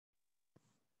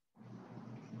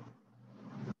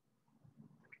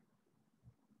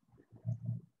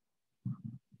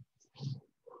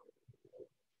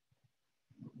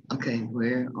Okay,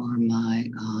 where are my,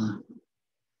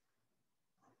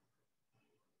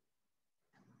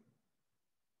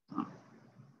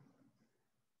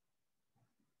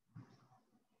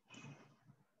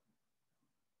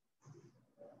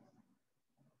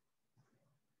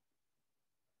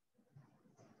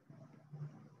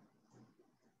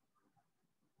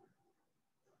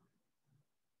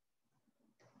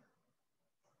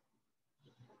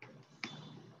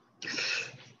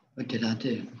 what did I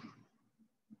do?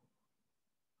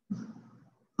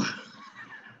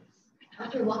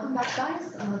 Okay, welcome back,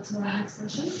 guys, to our next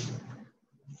session.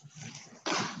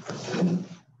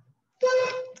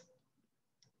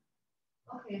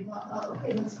 Okay, well,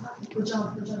 okay, that's fine. Good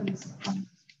job, Yusuf. From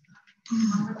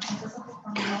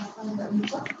the last time that we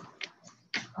took.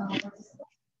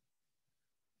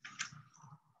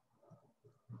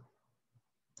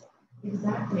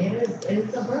 Exactly, it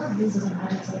is a verb, this is an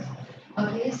adjective.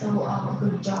 Okay, so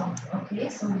good job. Okay,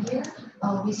 so here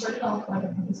we started off by the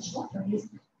prepositional phrase.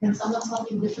 Can someone tell me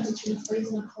the difference between a phrase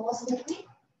and a clause quickly?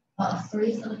 A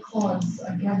phrase and a clause,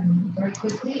 again, very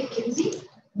quickly. Kinsey,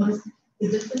 what is the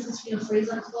difference between a phrase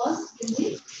and a clause?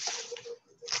 Kinsey?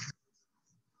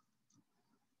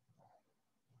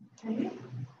 Okay.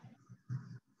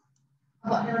 How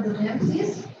about Hannah Duran,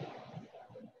 please?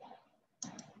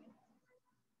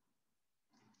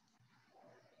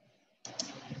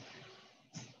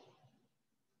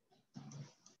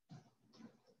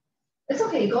 It's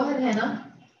okay, go ahead, Hannah.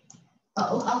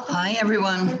 Hi,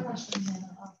 everyone.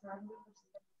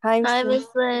 Hi, Miss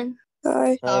Lynn.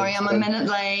 Hi. Sorry, I'm a minute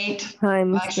late. Hi,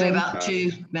 Miss Actually, Lynn. about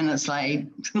 2 minutes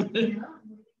late.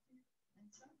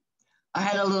 I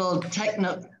had a little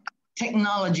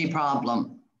technology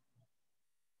problem.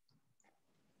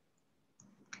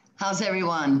 How's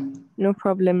everyone? No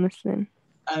problem, Miss Lynn.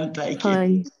 Oh, thank you.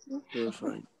 Fine. We're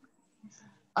fine.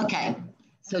 Okay,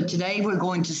 so today we're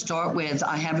going to start with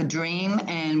I Have a Dream,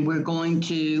 and we're going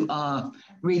to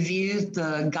review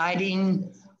the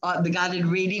guided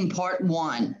reading part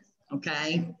 1,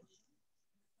 okay?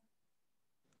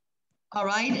 All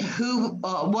right,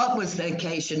 what was the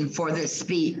occasion for this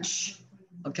speech?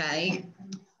 Okay,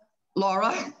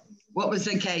 Laura, what was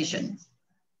the occasion?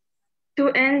 To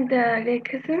end the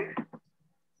racism.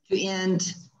 To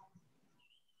end,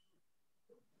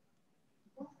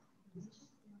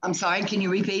 I'm sorry, can you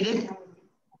repeat it?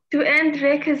 To end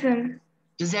racism.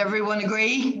 Does everyone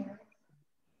agree?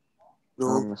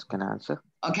 No, Miss can answer.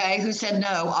 Okay, who said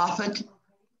no? Offit?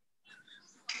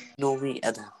 no, me,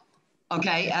 Adam.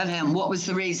 Okay, Adham, what was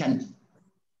the reason?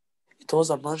 It was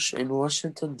a march in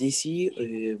Washington,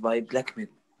 D.C. By black men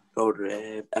or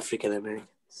African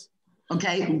Americans.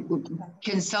 Okay,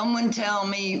 can someone tell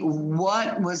me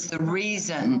what was the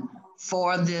reason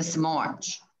for this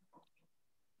march?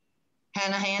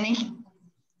 Hannah Hanny?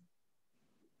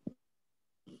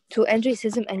 To end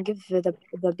racism and give the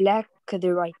black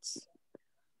their rights.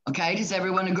 Okay, does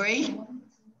everyone agree?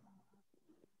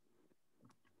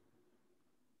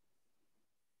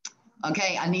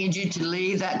 Okay, I need you to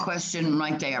leave that question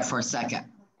right there for a second.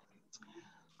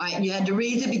 All right, you had to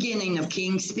read the beginning of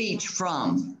King's speech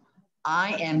from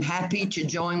I am happy to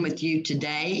join with you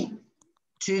today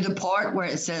to the part where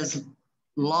it says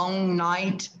long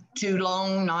night, too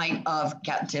long night of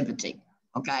captivity.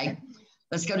 Okay,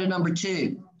 let's go to number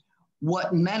 2.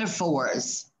 What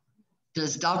metaphors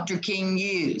does Dr. King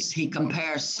use? He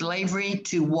compares slavery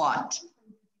to what?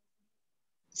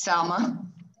 Salma?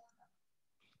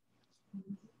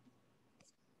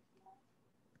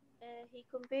 He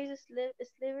compares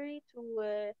slavery to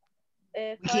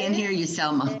We can't hear you,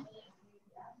 Selma.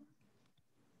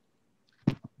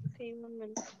 Okay, 1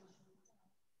 minute.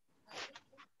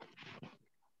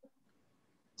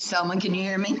 Selma, can you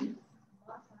hear me?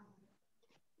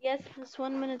 Yes, just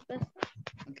 1 minute, best.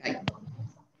 Okay.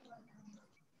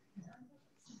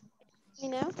 Me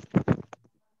now?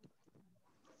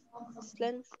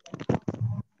 Slen?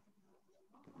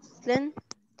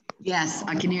 Yes,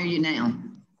 I can hear you now.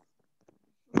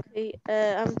 Okay,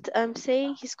 I'm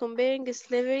saying he's comparing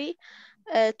slavery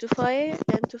to fire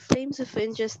and to flames of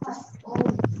injustice.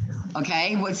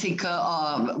 Okay, what's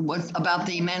about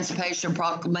the Emancipation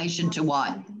Proclamation to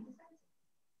what?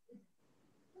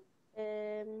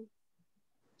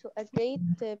 To a great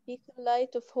beacon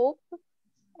light of hope,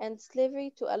 and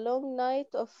slavery to a long night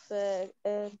of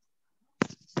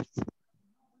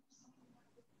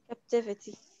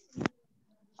captivity.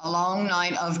 A long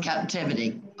night of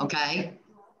captivity, okay?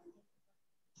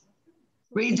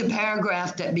 Read the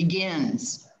paragraph that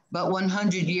begins, but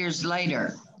 100 years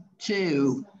later,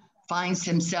 2 finds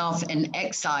himself in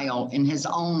exile in his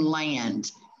own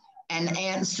land, and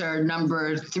answer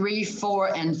number 3,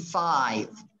 4, and 5.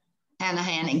 Hannah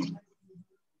Hanning.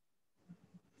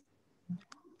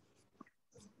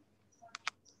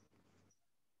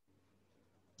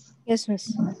 Yes,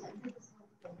 Miss.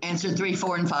 Answer 3,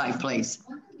 4, and 5, please.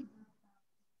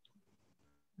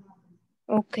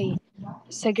 Okay.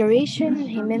 Segregation,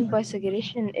 he meant by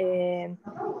segregation is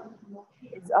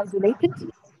isolated.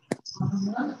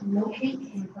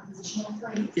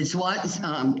 It's what,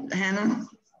 Hannah?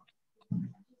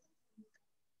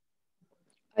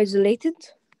 Isolated.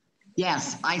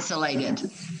 Yes, isolated.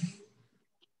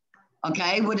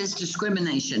 Okay, what is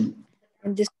discrimination?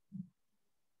 And this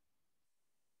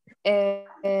a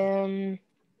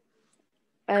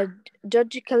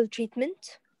judicial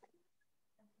treatment.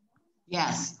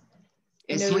 Yes,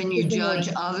 In it's a when you repeating judge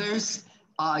way. others,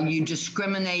 you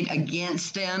discriminate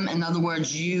against them. In other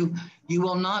words, you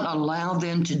will not allow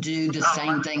them to do the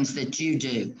same things that you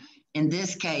do. In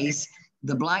this case,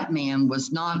 the black man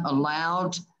was not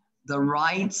allowed the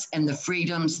rights and the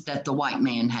freedoms that the white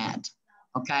man had.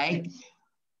 Okay.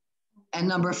 And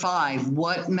number 5,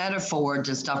 what metaphors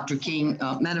does Dr. King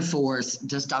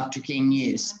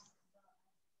use?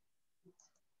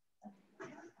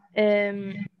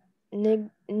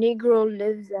 Negro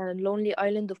lives on a lonely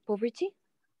island of poverty.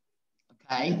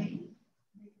 Okay.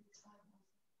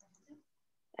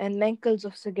 And manacles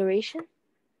of segregation.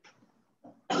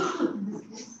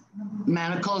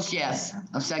 Manacles, yes,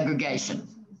 of segregation.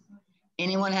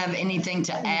 Anyone have anything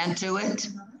to add to it?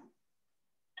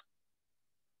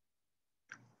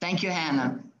 Thank you,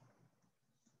 Hannah.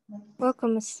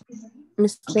 Welcome, Miss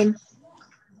Lynn.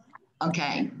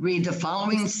 Okay, read the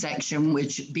following section,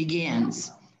 which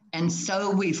begins. And so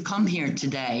we've come here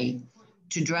today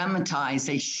to dramatize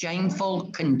a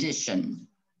shameful condition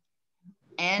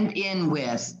and end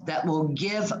with that will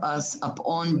give us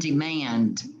upon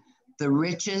demand the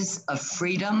riches of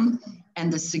freedom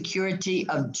and the security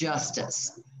of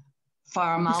justice.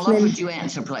 Faramala, would you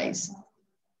answer, please?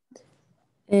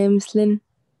 Miss Lynn.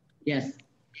 Yes.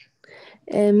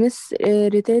 Miss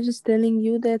Rita is telling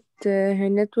you that her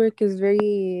network is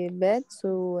very bad,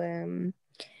 so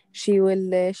she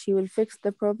will fix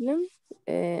the problem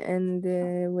and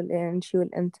she will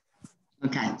end.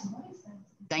 Okay.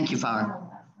 Thank you, Farah.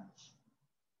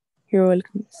 You're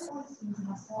welcome.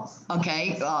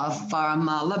 Okay,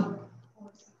 Faramala,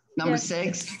 number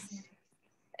 6.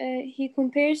 He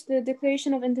compares the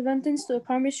Declaration of Independence to a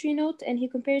promissory note, and he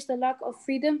compares the lack of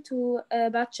freedom to a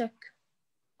bad check.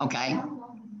 Okay.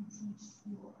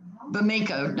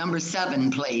 Bamiko, number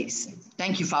 7, please.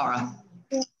 Thank you, Farah.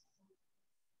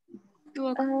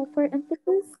 For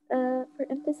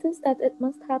emphasis that it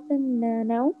must happen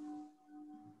now.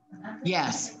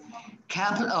 Yes.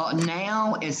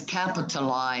 Now is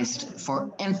capitalized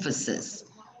for emphasis.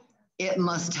 It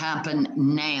must happen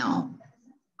now.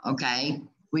 Okay.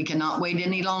 We cannot wait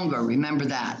any longer. Remember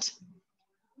that.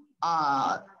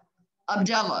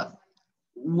 Abdullah,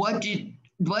 what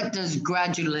does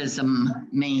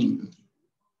gradualism mean?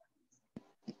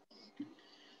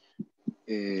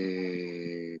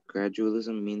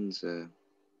 Gradualism means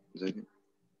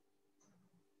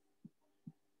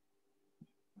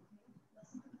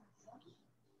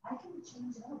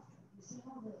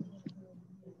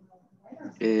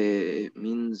it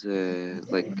means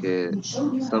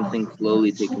something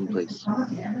slowly taking place.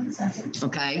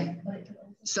 Okay.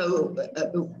 So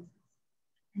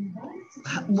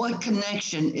what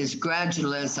connection is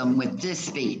gradualism with this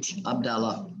speech,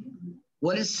 Abdullah?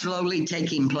 What is slowly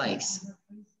taking place?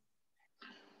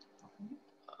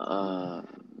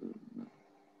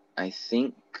 I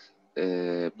think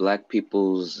Black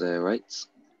people's rights.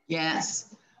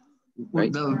 Yes.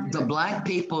 Right. The Black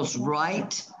people's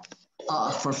right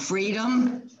for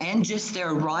freedom and just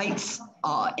their rights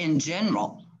in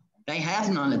general. They have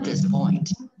none at this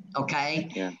point. Okay.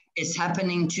 Yeah. It's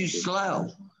happening too slow.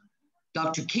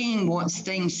 Dr. King wants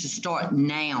things to start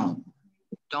now.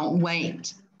 Don't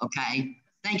wait. Okay.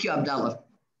 Thank you, Abdullah.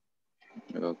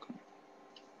 You're welcome.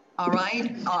 All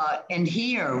right. And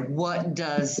here, what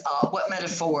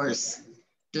metaphors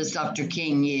does Dr.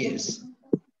 King use?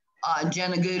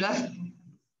 Jenna Gouda?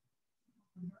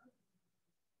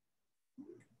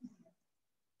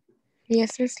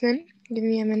 Yes, Miss Lynn. Give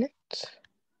me a minute.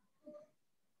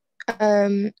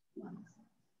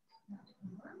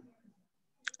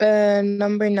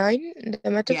 Number 9, the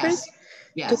metaphors.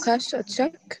 Yes. To cash a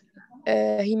check,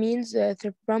 he means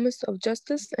the promise of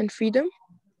justice and freedom.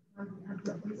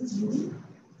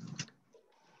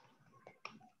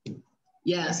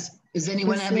 Yes. Does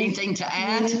anyone have anything to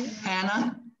add?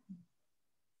 Hannah?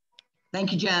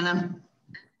 Thank you, Jana.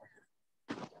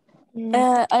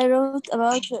 I wrote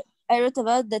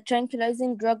about the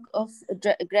tranquilizing drug of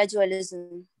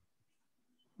gradualism.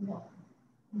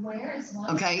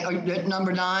 Okay, or at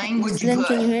number 9, would Miss you Lynn,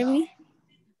 can you put? hear me?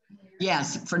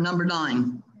 Yes, for number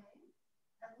 9.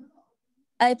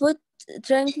 I put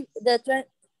the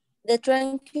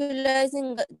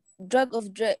tranquilizing drug of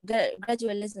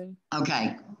gradualism.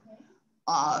 Okay.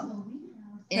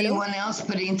 Anyone else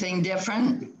put anything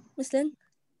different? Miss Lynn?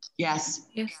 Yes.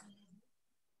 Yes.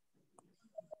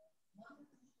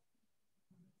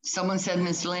 Someone said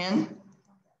Miss Lynn?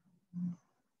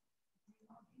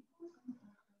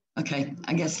 Okay,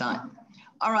 I guess not.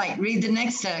 All right, read the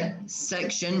next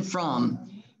section from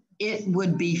 "It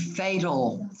would be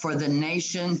fatal for the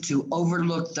nation to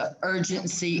overlook the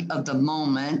urgency of the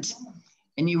moment."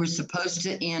 And you were supposed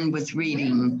to end with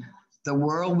reading, "The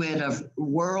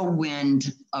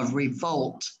whirlwind of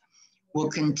revolt will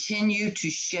continue to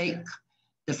shake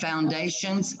the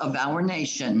foundations of our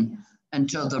nation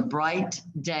until the bright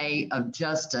day of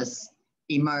justice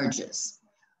emerges."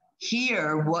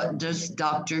 Here, what does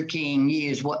Dr. King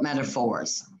use? What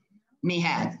metaphors?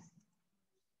 Mihad.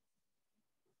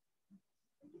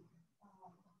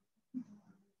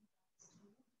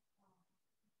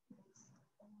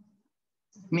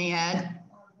 Mihad?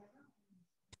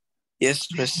 Yes,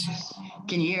 Miss.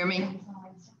 Can you hear me?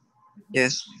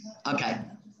 Yes. Okay.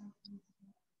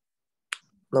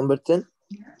 Number 10.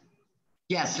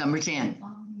 Yes, number 10.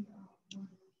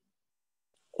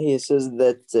 He says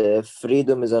that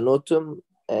freedom is an autumn,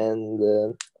 and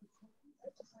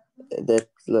that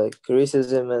like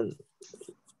racism and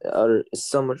are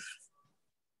summer.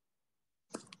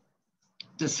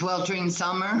 The sweltering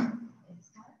summer.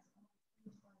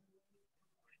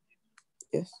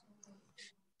 Yes.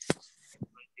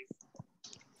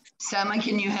 Sama,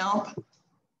 can you help?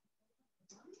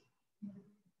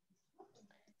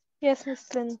 Yes,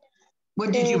 Miss Lynn.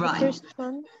 What did you The write? first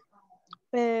one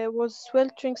was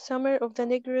sweltering summer of the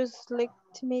Negroes'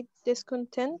 legitimate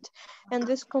discontent, and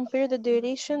this compared the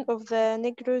duration of the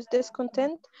Negroes'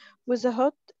 discontent with a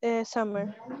hot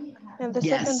summer. And the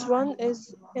Yes. second one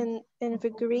is an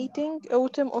invigorating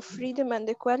autumn of freedom and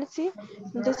equality,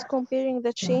 and this comparing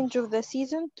the change of the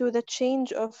season to the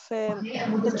change of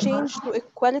the change to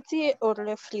equality or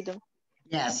freedom.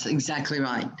 Yes, exactly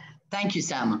right. Thank you,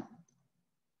 Sama.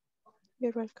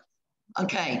 You're welcome.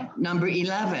 Okay, number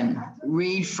 11,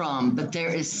 read from, "But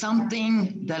there is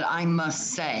something that I must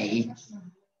say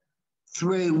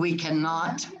through we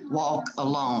cannot walk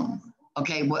alone."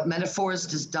 Okay, what metaphors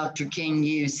does Dr. King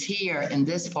use here in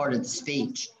this part of the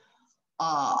speech?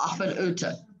 Ahmed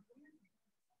Uta.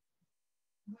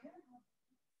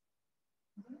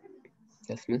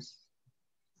 Yes, Miss.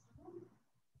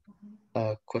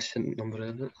 Question number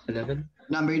 11.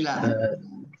 Number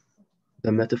 11.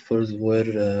 The metaphors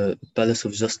were palace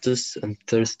of justice and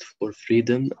thirst for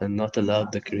freedom, and not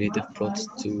allowed the creative process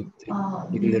to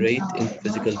degenerate into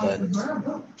physical violence.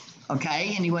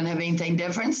 Okay, anyone have anything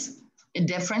different?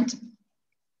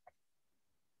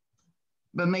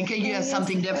 But Mika, you have Yes.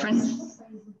 something different?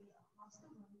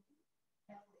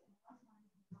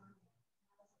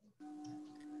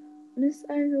 Miss,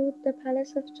 I wrote the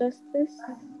Palace of Justice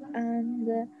and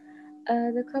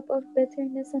the Cup of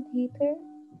Bitterness and Heather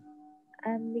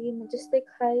and the majestic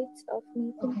heights of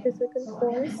meeting physical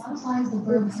force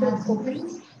with silk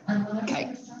force.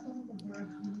 Okay.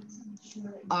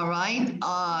 All right,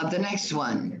 the next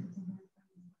one.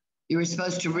 You were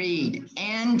supposed to read,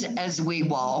 "And as we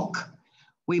walk,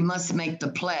 we must make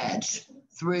the pledge.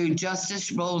 Through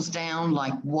justice rolls down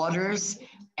like waters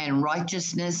and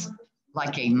righteousness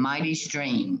like a mighty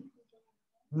stream."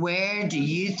 Where do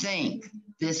you think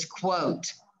this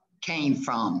quote came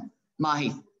from,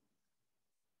 Mahi?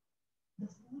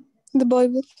 The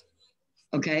Bible.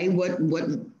 Okay, what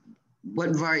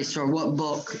verse or what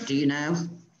book do you know?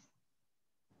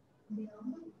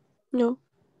 No.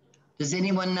 Does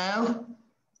anyone know?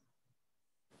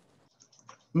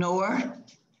 Noor,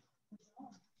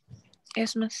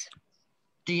 Yes, Miss.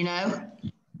 do you know?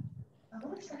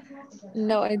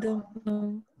 No, I don't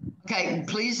know. Okay,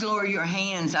 please lower your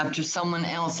hands after someone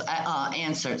else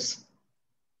answers.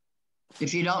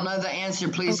 If you don't know the answer,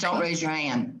 please don't Okay. raise your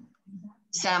hand.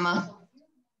 Sama.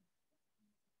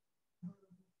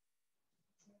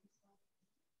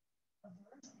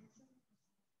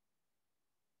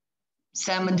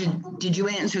 Sama, did you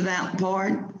answer that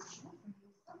part?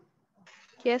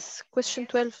 Yes, question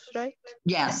 12, right?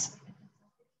 Yes.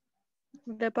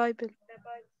 The Bible.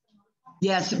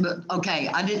 Yes, but okay,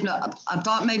 I didn't know. I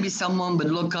thought maybe someone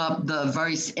would look up the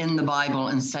verse in the Bible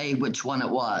and say which one it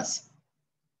was.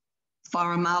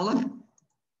 Faramala?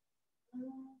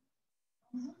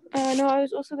 No, I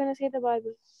was also going to say the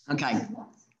Bible. Okay.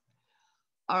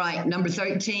 All right, number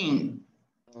 13.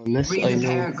 Miss, Read I the know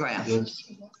paragraph.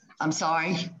 verse. I'm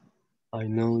sorry. I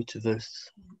know which verse.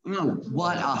 No,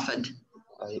 what often?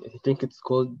 I think it's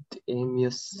called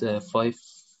Amos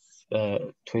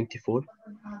 5:24.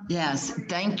 Yes,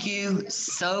 thank you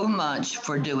so much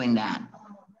for doing that.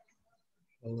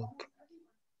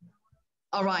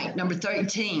 All right, number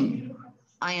 13.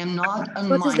 I am not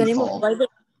What is the name of the unmindful. Bible?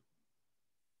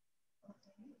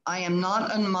 I am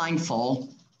not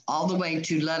unmindful all the way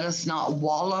to let us not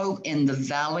wallow in the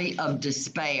valley of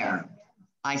despair.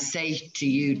 I say to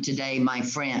you today, my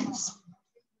friends.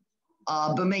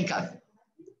 Bamika.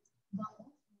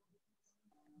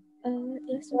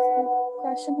 Yes,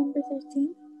 question number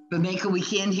 13. Bamika, we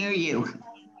can't hear you.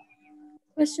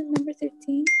 Question number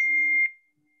 13.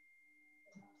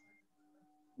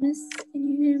 Miss, can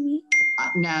you hear me?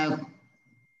 No.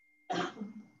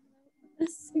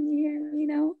 Miss, can you hear me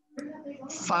now?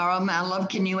 Farah, my love,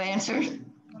 can you answer?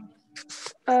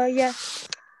 Yes.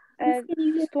 Miss, can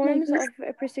you hear me Storms like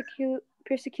of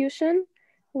persecution,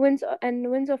 winds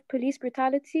of police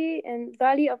brutality, and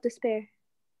valley of despair.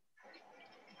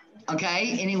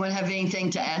 Okay, anyone have anything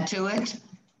to add to it?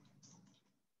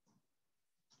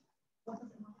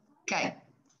 Okay.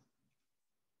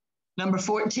 Number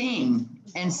 14,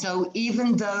 and so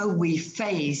even though we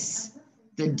face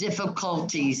the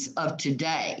difficulties of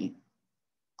today,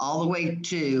 all the way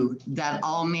to that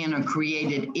all men are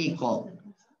created equal.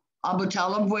 Abu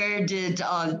Talib, where did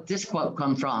this quote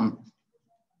come from?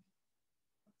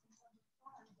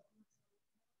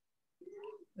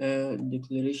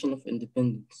 Declaration of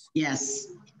Independence. Yes,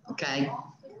 okay.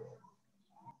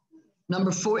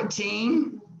 Number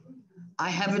 14, I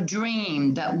have a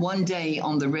dream that one day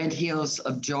on the red hills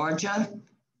of Georgia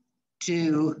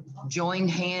to join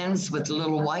hands with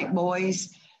little white boys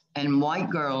and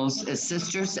white girls as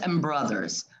sisters and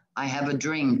brothers. I have a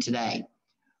dream today.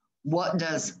 What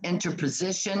does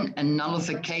interposition and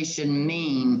nullification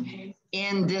mean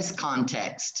in this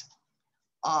context?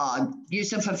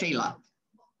 Yusuf Afila.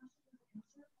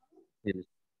 Yes.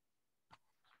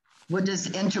 What does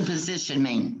interposition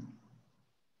mean?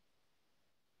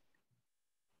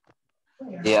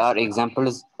 They are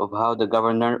examples of how the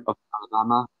governor of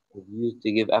Alabama is used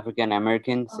to give African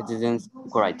American citizens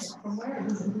equal rights.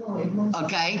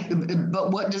 Okay,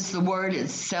 but what does the word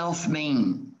itself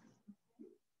mean?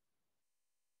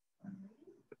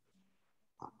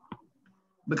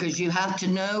 Because you have to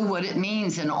know what it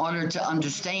means in order to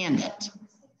understand it.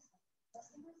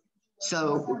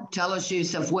 So tell us,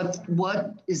 Yusuf, what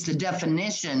is the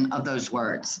definition of those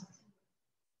words?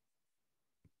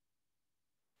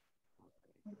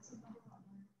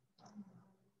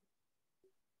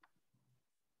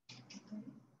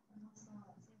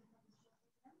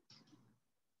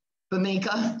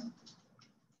 Bamika?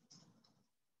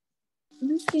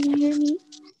 Miss, can you hear me?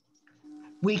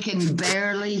 We can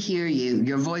barely hear you.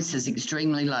 Your voice is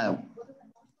extremely low.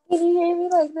 Can you hear me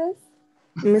like this?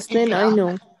 Miss Lynn, I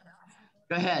know.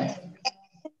 Go ahead.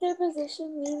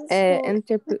 Interposition means I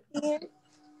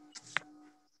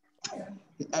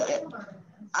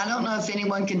don't know if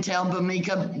anyone can tell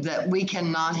Bamika that we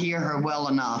cannot hear her well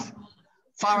enough.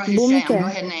 Farah Hisham, go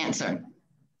ahead and answer.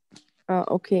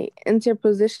 Okay.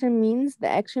 Interposition means the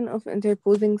action of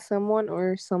interposing someone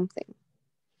or something.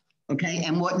 Okay,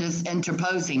 and what does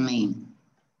interposing mean?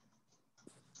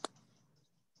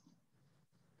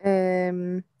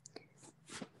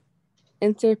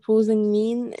 Interposing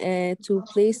mean to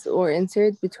place or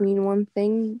insert between one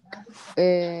thing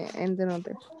and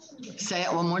another. Say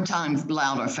it one more time,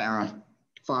 louder,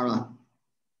 Farah.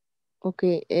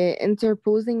 Okay,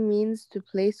 interposing means to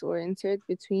place or insert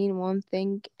between one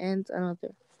thing and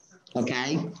another.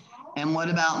 Okay, and what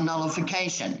about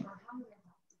nullification?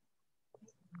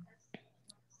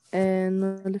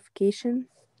 Nullification.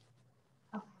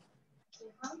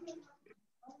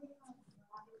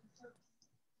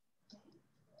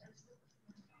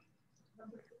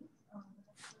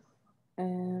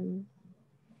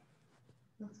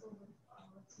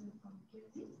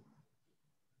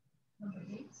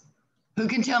 Who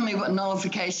can tell me what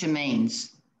nullification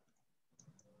means?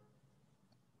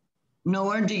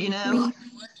 Noor, do you know? Me.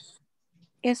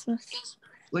 Yes, miss.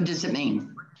 What does it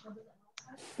mean?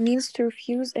 Means to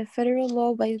refuse a federal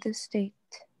law by the state.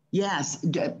 Yes.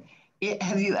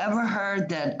 Have you ever heard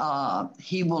that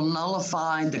he will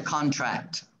nullify the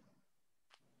contract?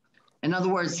 In other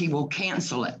words, he will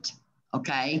cancel it,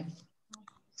 okay?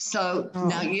 So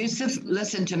now, Yusuf,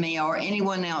 listen to me, or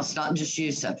anyone else, not just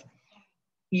Yusuf.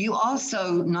 You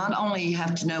also not only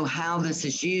have to know how this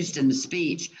is used in the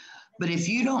speech, but if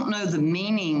you don't know the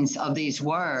meanings of these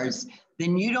words,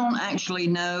 then you don't actually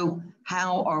know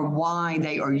how or why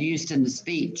they are used in the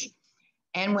speech.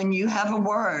 And when you have a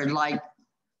word like,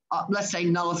 let's say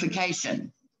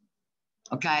nullification,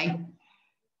 okay?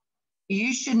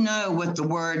 You should know what the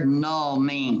word null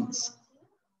means.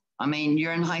 I mean,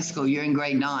 you're in high school, you're in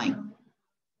grade 9.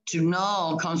 To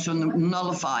null comes from the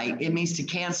nullify. It means to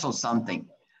cancel something.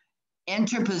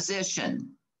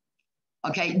 Interposition.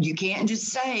 Okay, you can't just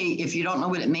say, if you don't know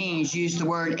what it means, use the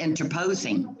word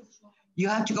interposing. You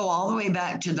have to go all the way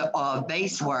back to the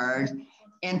base word,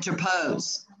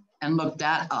 interpose, and look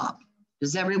that up.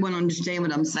 Does everyone understand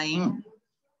what I'm saying?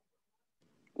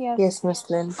 Yes, Miss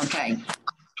Lynn. Okay,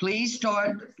 please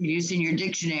start using your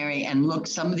dictionary and look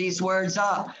some of these words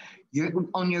up.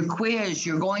 On your quiz,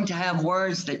 you're going to have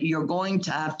words that you're going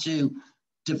to have to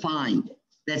define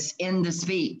that's in the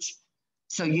speech.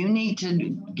 So you need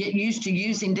to get used to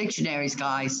using dictionaries,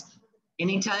 guys,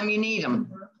 anytime you need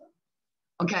them.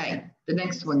 Okay, the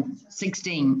next one,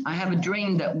 16. I have a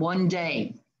dream that one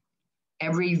day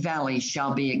every valley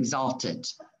shall be exalted,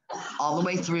 all the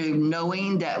way through,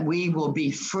 knowing that we will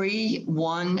be free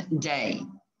one day.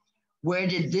 Where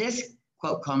did this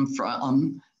quote come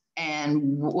from,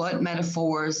 and what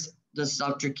metaphors does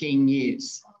Dr. King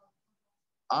use?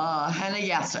 Hannah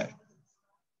Yasser.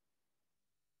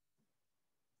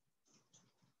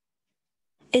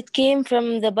 It came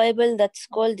from the Bible that's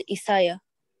called Isaiah.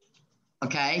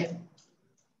 Okay.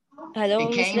 Hello,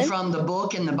 it came Muslim? from the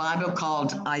book in the Bible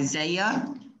called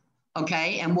Isaiah.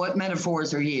 Okay, and what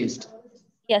metaphors are used?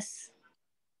 Yes.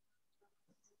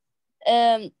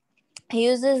 He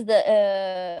uses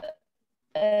the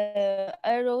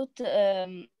I wrote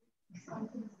The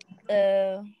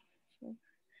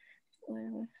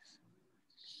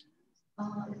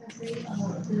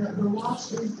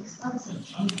watch is expensive.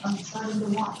 I'm starting the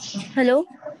watch. Hello?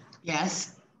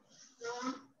 Yes.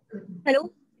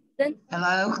 Hello? Then?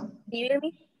 Hello? Can you hear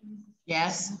me?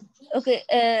 Yes. Okay,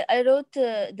 I wrote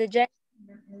the giant.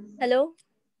 Hello?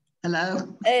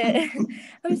 Hello?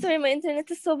 I'm sorry, my internet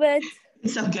is so bad.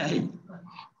 It's okay.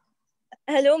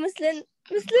 Hello, Miss Lynn.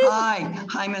 Miss Lynn.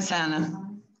 Hi, Miss Hannah.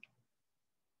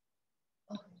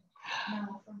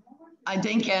 I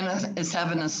think Anna is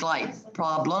having a slight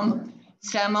problem.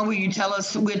 Sama, will you tell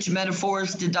us which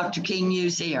metaphors did Dr. King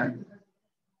use here?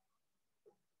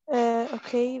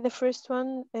 Okay, the first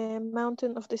one,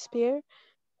 Mountain of Despair,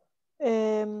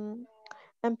 and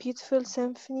Beautiful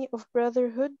Symphony of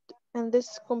Brotherhood, and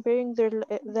this comparing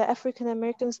the African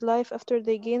Americans' life after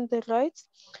they gained their rights,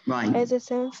 right, as a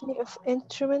symphony of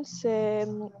instruments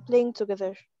playing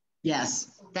together.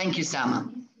 Yes, thank you,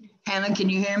 Sama. Hannah, can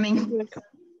you hear me? You're welcome.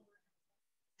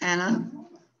 Hannah?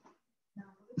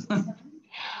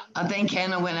 I think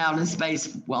Hannah went out in space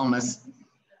wellness.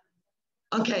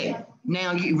 Okay,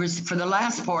 now for the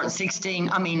last part, 18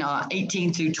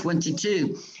 through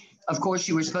 22, of course,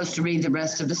 you were supposed to read the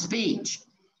rest of the speech.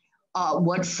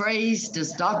 What phrase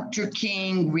does Dr.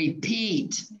 King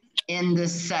repeat in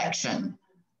this section?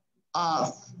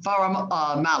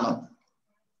 Farah Malum.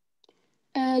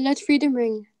 Let freedom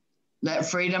ring. Let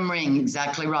freedom ring,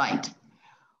 exactly right.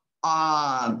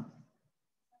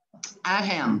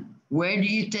 Adham, where do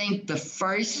you think the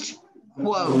first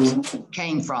quote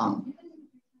came from?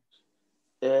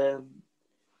 I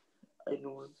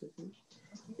know 1 second.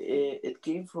 It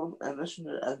came from a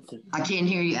national anthem. I can't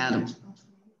hear you, Adam.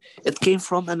 It came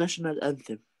from a national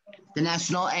anthem. The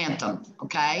national anthem,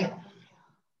 okay.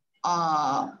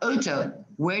 Uta,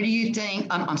 where do you think,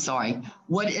 I'm sorry,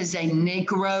 what is a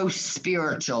Negro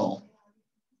spiritual?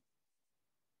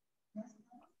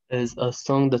 Is a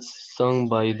song that's sung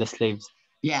by the slaves.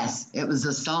 Yes, it was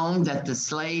a song that the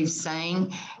slaves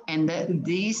sang, and that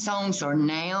these songs are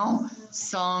now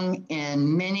sung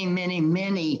in many, many,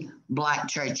 many Black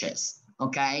churches,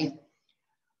 okay?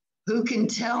 Who can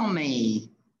tell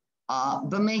me,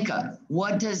 Bamika,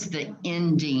 what does the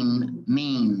ending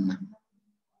mean?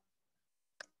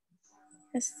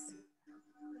 Yes.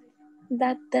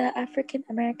 That the African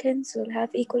Americans will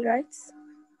have equal rights.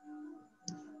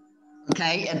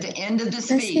 Okay, at the end of the Yes,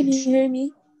 speech. can you hear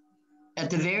me? At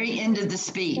the very end of the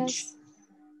speech, Yes.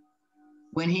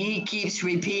 when he keeps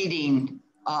repeating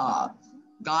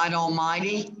God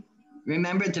Almighty,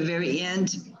 remember at the very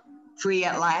end, free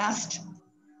at last?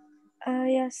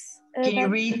 Yes. Can you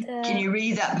read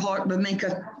that part,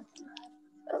 Bamika?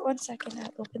 1 second,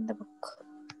 I'll open the book.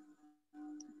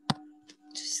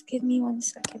 Just give me 1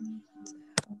 second.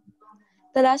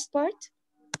 The last part?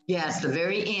 Yes, the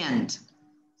very end.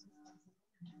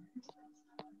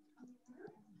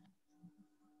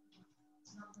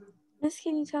 Miss,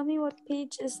 can you tell me what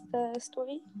page is the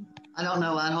story? I don't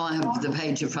know. I don't have the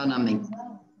page in front of me.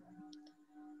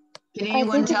 Can I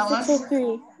anyone think it's tell us?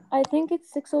 603. I think it's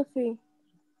 603.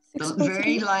 The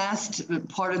very last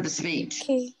part of the speech.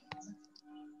 Okay.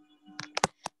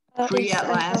 Free Yes, at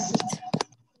I last. found it.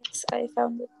 Yes, I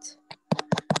found it.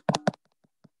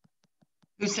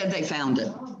 Who said they found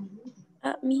it?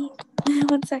 Me.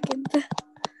 1 second.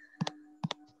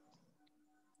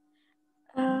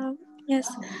 Yes,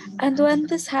 and when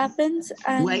this happens,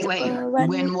 and Wait.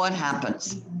 When what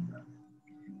happens?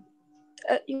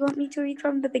 You want me to read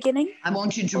from the beginning? I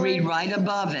want you to read right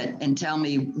above it and tell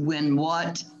me when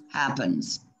what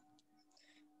happens.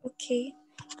 Okay.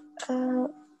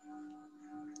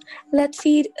 Let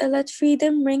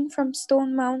freedom ring from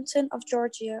Stone Mountain of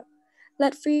Georgia.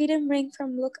 Let freedom ring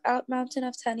from Lookout Mountain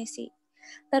of Tennessee.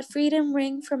 Let freedom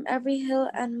ring from every hill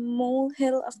and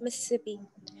molehill of Mississippi,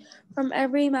 from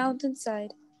every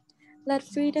mountainside. Let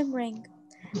freedom ring.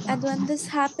 And when this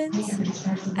happens,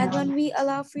 and when we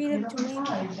allow freedom to ring,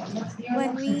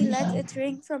 when we let it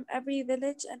ring from every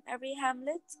village and every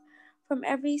hamlet, from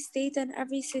every state and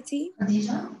every city,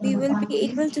 we will be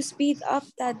able to speed up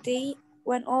that day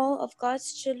when all of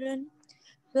God's children,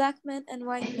 black men and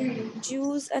white men,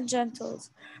 Jews and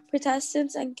Gentiles,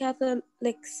 Protestants and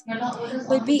Catholics,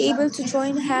 will be able to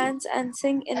join hands and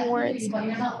sing in words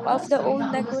of the old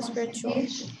Negro spiritual.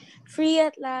 Free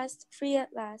at last, free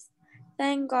at last.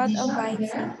 Thank God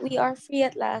Almighty, we are free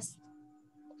at last.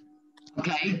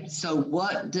 Okay, so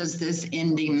what does this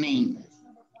ending mean?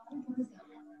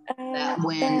 That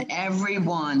when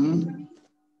everyone,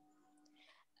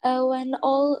 when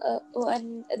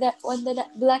the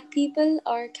black people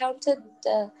are counted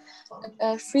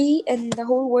free in the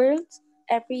whole world,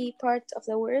 every part of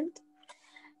the world,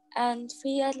 and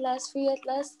free at last,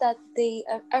 that the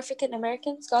African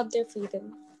Americans got their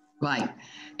freedom. Right,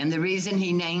 and the reason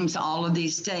he names all of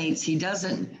these states, he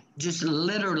doesn't just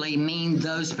literally mean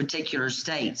those particular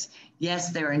states.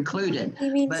 Yes, they're included, he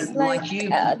means but like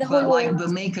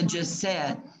Bamika just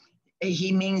said,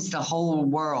 he means the whole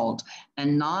world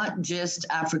and not just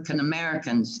African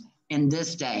Americans in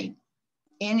this day.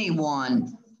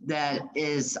 Anyone that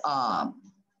is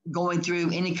going through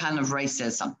any kind of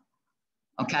racism,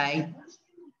 okay?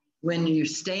 When you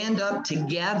stand up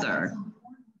together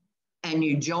and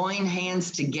you join hands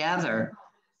together,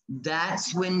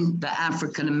 that's when the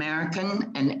African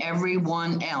American and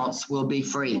everyone else will be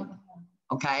free,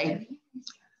 okay?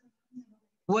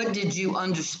 What did you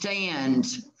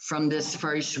understand from this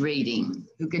first reading?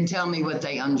 Who can tell me what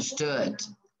they understood?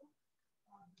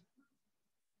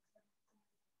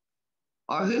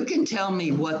 Or who can tell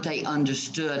me what they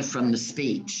understood from the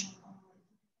speech?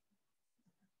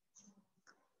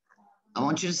 I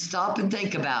want you to stop and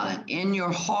think about it. In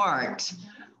your heart,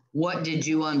 what did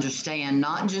you understand?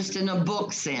 Not just in a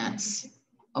book sense,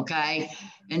 okay?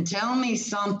 And tell me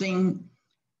something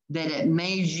that it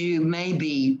made you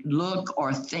maybe look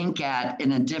or think at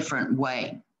in a different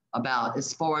way about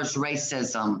as far as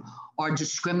racism or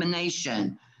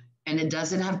discrimination. And it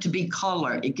doesn't have to be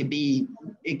color. It could be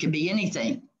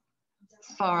anything.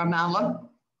 Faramala?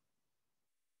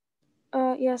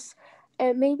 Yes.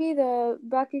 Maybe the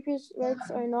black people's rights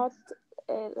are not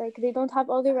like they don't have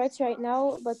all the rights right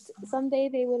now, but someday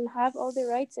they will have all the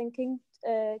rights, and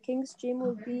King's dream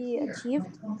will be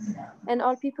achieved, and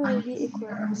all people will be equal.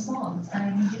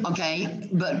 Okay,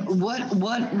 but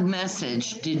what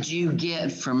message did you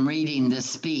get from reading this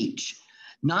speech?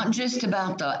 Not just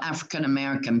about the African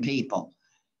American people.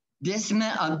 This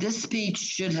speech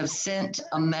should have sent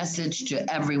a message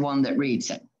to everyone that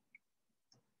reads it.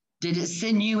 Did it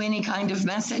send you any kind of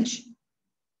message?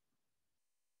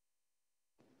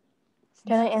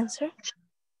 Can I answer?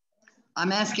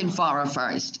 I'm asking Farah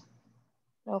first.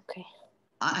 Okay.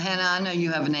 Hannah, I know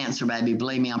you have an answer, baby.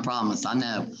 Believe me, I promise. I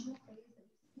know.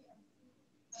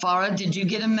 Farah, did you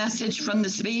get a message from the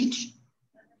speech?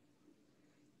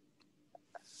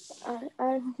 I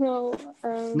don't know.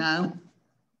 No?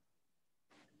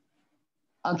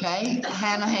 Okay,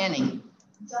 Hanny,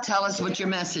 tell us what your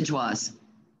message was.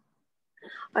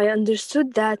 I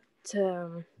understood that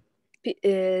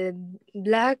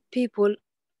black people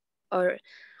are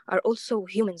also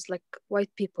humans like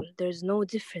white people. There's no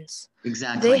difference.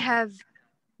 Exactly.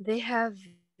 They have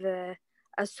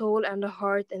a soul and a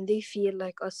heart, and they feel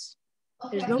like us.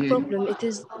 There's no problem. It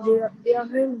is they are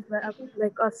humans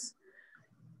like us,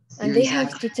 and they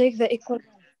have to take the equal.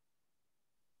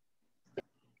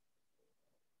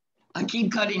 I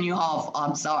keep cutting you off.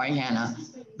 I'm sorry, Hannah,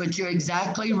 but you're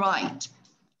exactly right.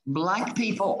 Black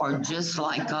people are just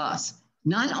like us.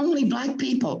 Not only black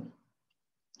people,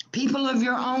 people of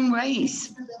your own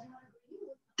race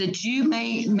that you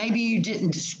maybe you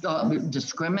didn't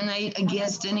discriminate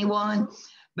against anyone,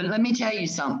 but let me tell you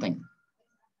something.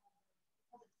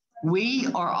 We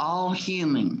are all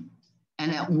human.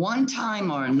 And at one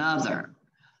time or another,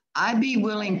 I'd be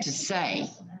willing to say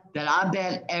that I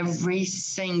bet every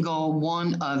single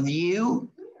one of you,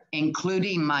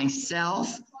 including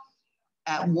myself,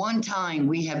 at one time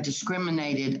we have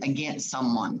discriminated against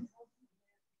someone.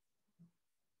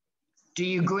 Do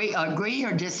you agree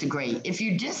or disagree? If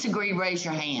you disagree, raise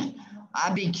your hand.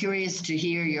 I'd be curious to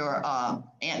hear your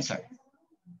answer.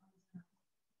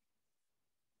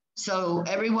 So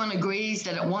everyone agrees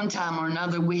that at one time or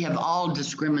another, we have all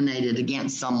discriminated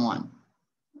against someone.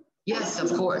 Yes,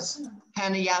 of course.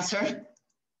 Hannah Yasser?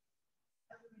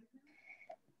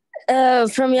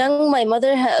 From young, my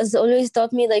mother has always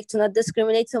taught me like to not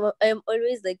discriminate. So I'm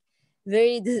always like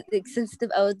very like,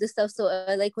 sensitive about this stuff. So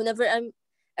like whenever I'm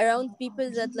around people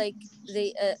that like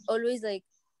they always like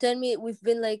tell me we've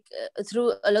been like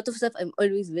through a lot of stuff, I'm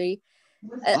always very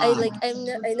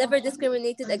I never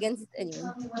discriminated against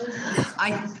anyone.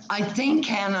 I think,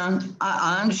 Hannah,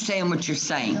 I understand what you're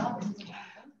saying.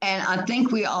 And I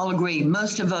think we all agree,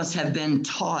 most of us have been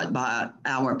taught by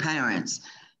our parents,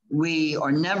 we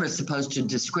are never supposed to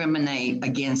discriminate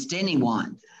against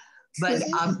anyone. But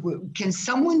can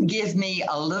someone give me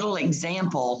a little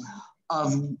example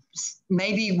of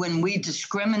maybe when we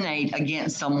discriminate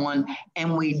against someone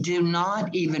and we do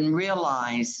not even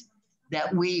realize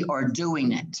that we are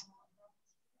doing it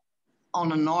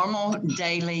on a normal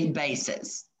daily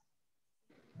basis?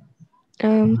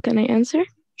 Can I answer?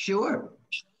 Sure.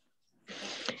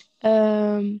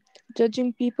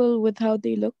 Judging people with how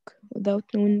they look without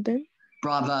knowing them.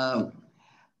 Bravo.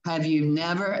 Have you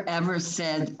never ever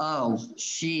said, oh,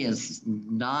 she is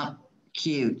not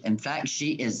cute. In fact,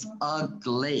 she is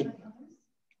ugly.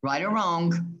 Right or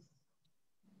wrong?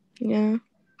 Yeah.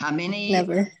 How many?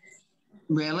 Never.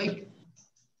 Really?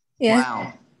 Yeah.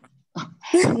 Wow.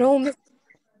 No.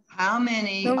 How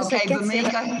many? No, okay,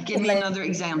 Bhumika, give me another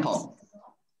example.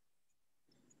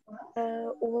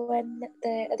 When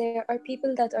there are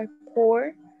people that are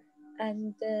poor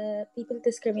and people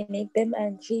discriminate them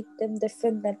and treat them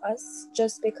different than us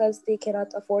just because they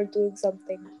cannot afford doing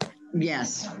something.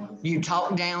 Yes, you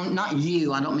talk down, not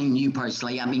you, I don't mean you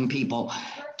personally, I mean people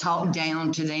talk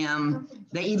down to them.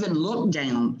 They even look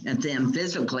down at them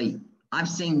physically. I've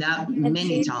seen that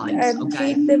many times. And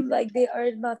treat them like they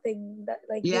are nothing. That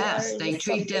like yes, they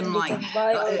treat them like.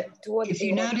 If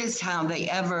you notice how they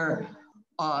ever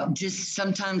just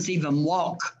sometimes even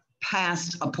walk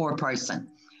past a poor person,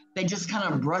 they just kind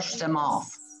of brush them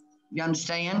off. You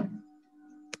understand?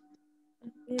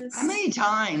 Yes. How many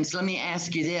times? Let me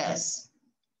ask you this,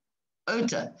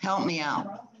 Uta, help me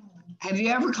out. Have you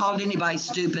ever called anybody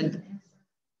stupid?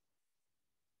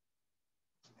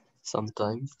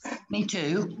 Sometimes. Me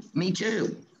too. Me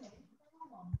too.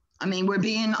 I mean, we're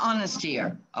being honest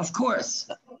here, of course.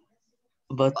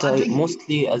 But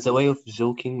mostly as a way of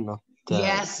joking, not.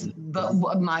 Yes,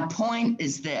 but my point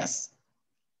is this,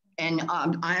 and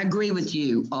I agree with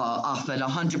you, Ahmed,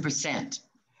 100%.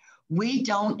 We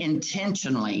don't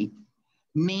intentionally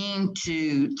mean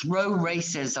to throw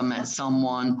racism at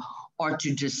someone or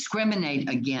to discriminate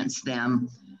against them.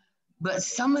 But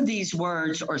some of these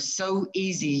words are so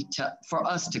easy for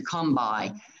us to come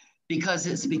by because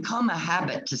it's become a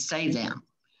habit to say them.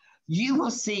 You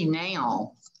will see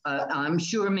now, I'm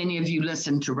sure many of you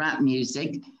listen to rap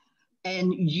music,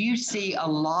 and you see a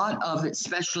lot of,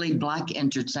 especially Black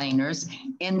entertainers,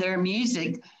 in their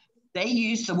music, they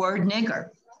use the word nigger,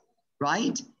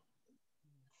 right?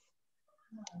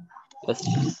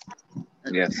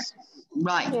 Yes.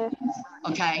 Right. Yeah.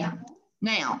 Okay.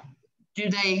 Now, do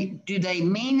they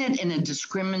mean it in a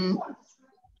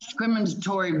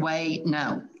discriminatory way?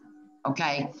 No.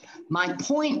 Okay. My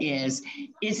point is,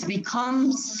 it's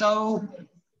become so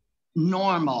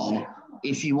normal,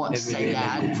 if you want to say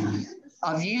that,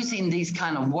 of using these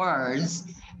kind of words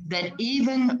that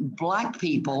even Black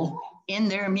people in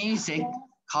their music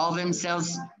call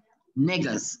themselves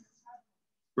niggas,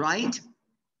 right?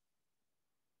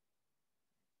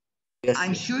 Yes.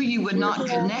 I'm sure you would not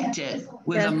connect it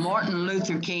with a Martin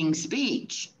Luther King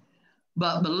speech,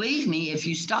 but believe me, if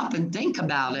you stop and think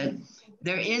about it,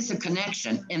 there is a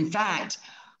connection. In fact,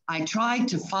 I tried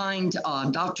to find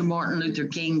Dr. Martin Luther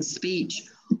King's speech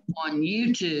on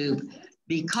YouTube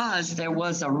because there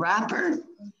was a rapper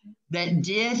that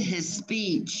did his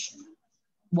speech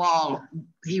while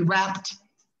he rapped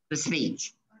the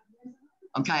speech.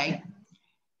 Okay.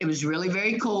 It was really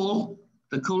very cool.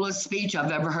 The coolest speech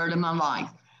I've ever heard in my life.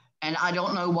 And I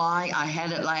don't know why I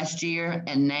had it last year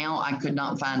and now I could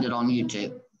not find it on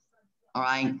YouTube. All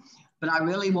right. But I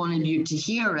really wanted you to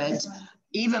hear it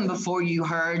even before you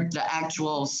heard the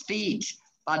actual speech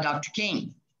by Dr.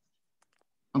 King.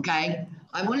 Okay,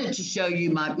 I wanted to show you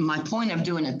my point of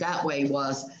doing it that way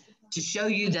was to show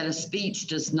you that a speech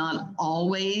does not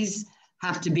always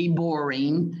have to be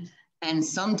boring, and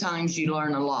sometimes you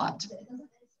learn a lot.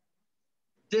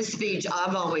 This speech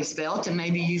I've always felt, and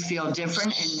maybe you feel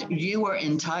different, and you are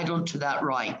entitled to that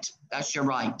right. That's your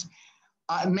right.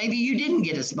 Maybe you didn't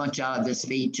get as much out of this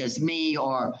speech as me,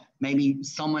 or maybe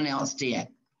someone else did.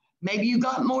 Maybe you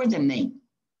got more than me,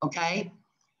 okay?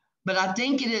 But I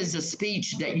think it is a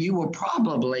speech that you will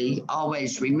probably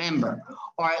always remember,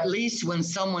 or at least when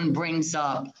someone brings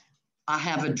up, I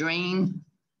have a dream,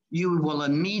 you will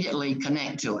immediately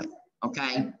connect to it,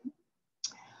 okay?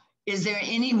 Is there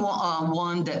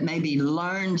anyone that maybe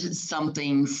learned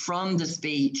something from the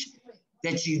speech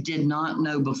that you did not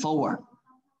know before?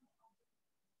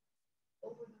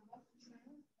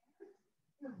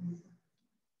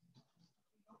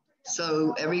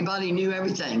 So everybody knew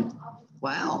everything.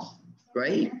 Wow,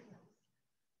 great.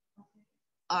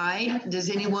 All right, does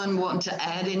anyone want to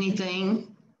add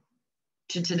anything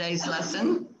to today's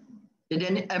lesson?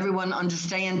 Did everyone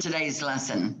understand today's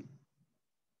lesson?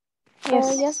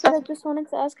 Yes, but I just wanted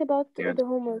to ask about the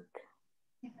homework.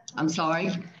 I'm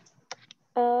sorry?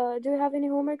 Do you have any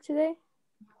homework today?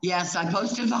 Yes, I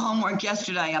posted the homework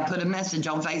yesterday. I put a message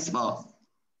on Facebook.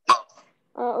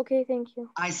 Okay, thank you.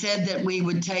 I said that we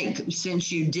would take,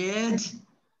 since you did,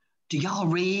 do y'all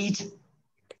read?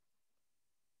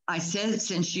 I said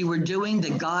since you were doing the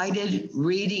guided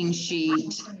reading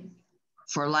sheet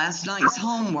for last night's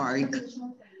homework,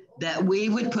 that we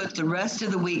would put the rest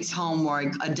of the week's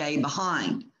homework a day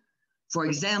behind. For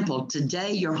example,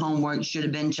 today your homework should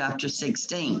have been chapter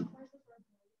 16,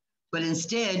 but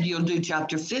instead you'll do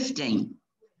chapter 15.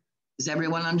 Does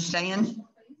everyone understand?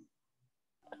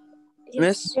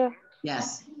 Miss? Yeah.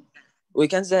 Yes. We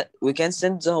can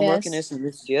send the homework in Yes.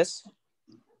 SMS, yes?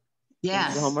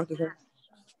 Yes. The homework again?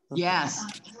 Okay.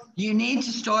 Yes. You need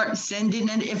to start sending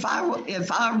it. If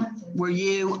I were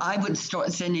you, I would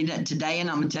start sending it today, and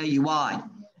I'm gonna tell you why.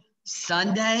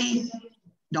 Sunday,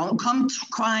 don't come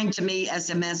crying to me,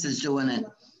 SMS is doing it.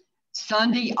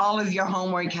 Sunday, all of your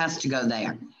homework has to go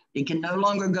there. It can no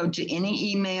longer go to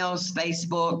any emails,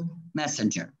 Facebook,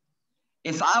 Messenger.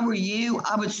 If I were you,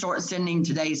 I would start sending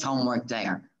today's homework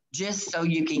there, just so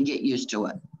you can get used to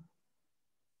it.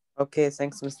 Okay,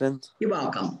 thanks, Miss Lind. You're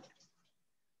welcome.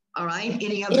 All right,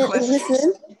 any other questions? Miss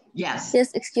Lynn? Yes.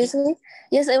 Yes, excuse me.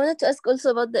 Yes, I wanted to ask also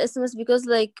about the SMS because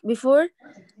like before,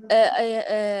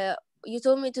 you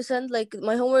told me to send like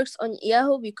my homeworks on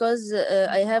Yahoo because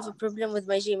I have a problem with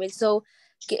my Gmail. So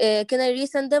can I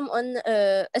resend them on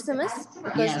SMS?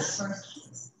 Because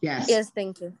Yes. Yes. yes,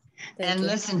 thank you. And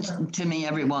listen to me,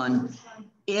 everyone.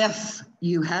 If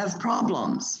you have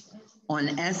problems on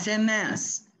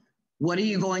SMS, what are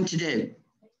you going to do?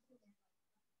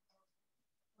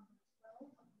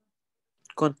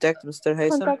 Contact Mr.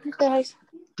 Haytham. Contact Mr. Haytham.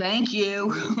 Thank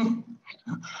you.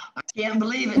 I can't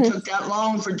believe it took that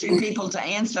long for two people to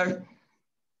answer.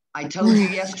 I told you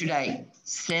yesterday,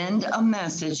 send a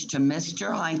message to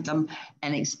Mr. Haytham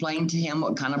and explain to him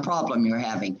what kind of problem you're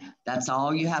having. That's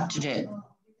all you have to do.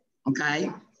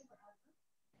 Okay?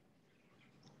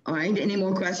 All right, any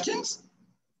more questions?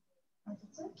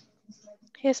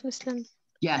 Yes, Miss Lim.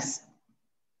 Yes.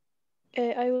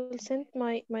 I will send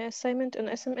my assignment on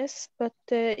SMS, but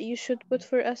you should put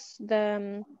for us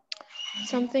the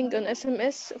something on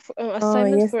SMS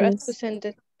assignment yes, for us to miss. send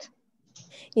it.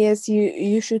 Yes,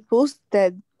 you should post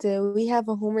that we have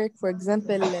a homework, for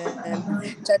example,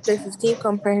 chapter 15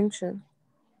 comprehension.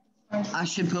 I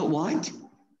should put what?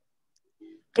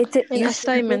 An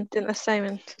assignment.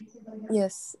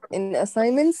 Yes, in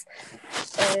assignments,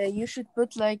 you should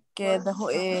put like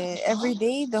every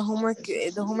day the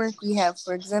homework we have.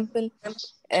 For example,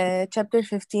 chapter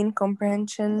 15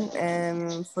 comprehension.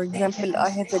 For example, I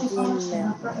have a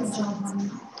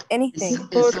dream. Anything.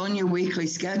 It's on your weekly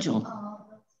schedule,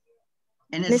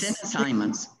 and it's in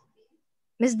assignments.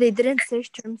 Miss, they didn't search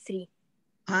term 3.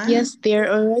 Huh? Yes, they're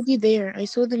already there. I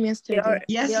saw them yesterday.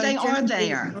 They are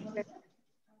there.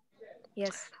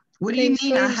 Yes. What do you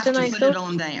mean I have to put it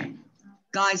on there?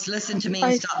 Guys, listen to me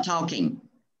and stop talking.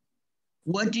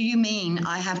 What do you mean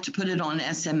I have to put it on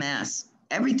SMS?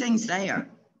 Everything's there.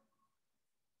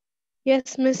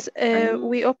 Yes, Miss.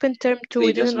 We opened term 2.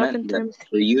 We didn't open term 3.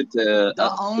 For you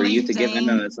to give in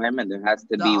an assignment, there has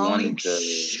to be one to.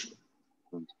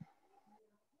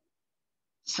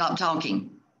 Stop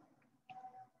talking.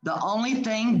 The only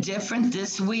thing different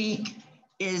this week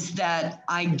is that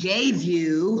I gave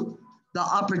you the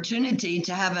opportunity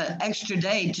to have an extra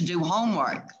day to do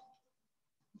homework.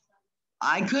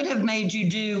 I could have made you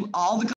do all the